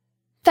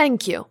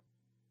Thank you.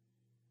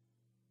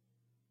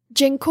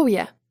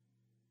 Dziękuję.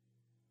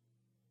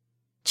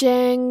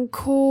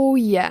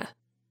 Dziękuję.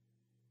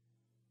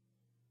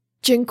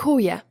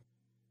 Dziękuję.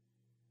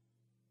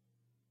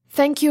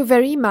 Thank you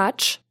very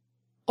much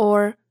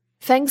or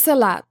thanks a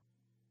lot.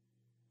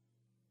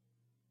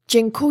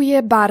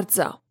 Dziękuję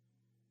bardzo.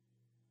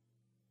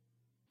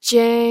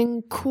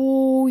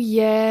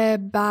 Dziękuję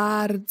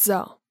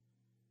bardzo.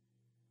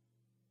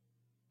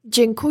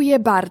 Dziękuję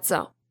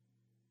bardzo.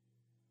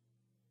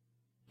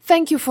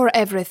 Thank you for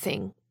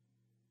everything.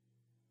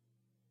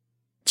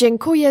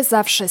 Dziękuję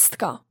za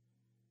wszystko.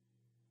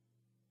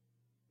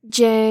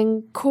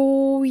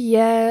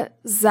 Dziękuję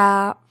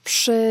za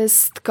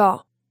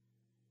wszystko.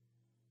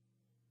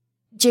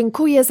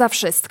 Dziękuję za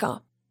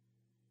wszystko.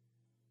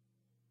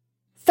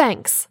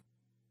 Thanks.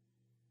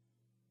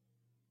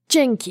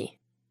 Dzięki.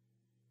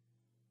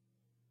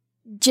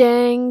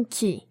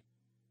 Dzięki.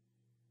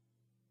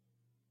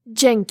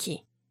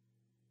 Dzięki.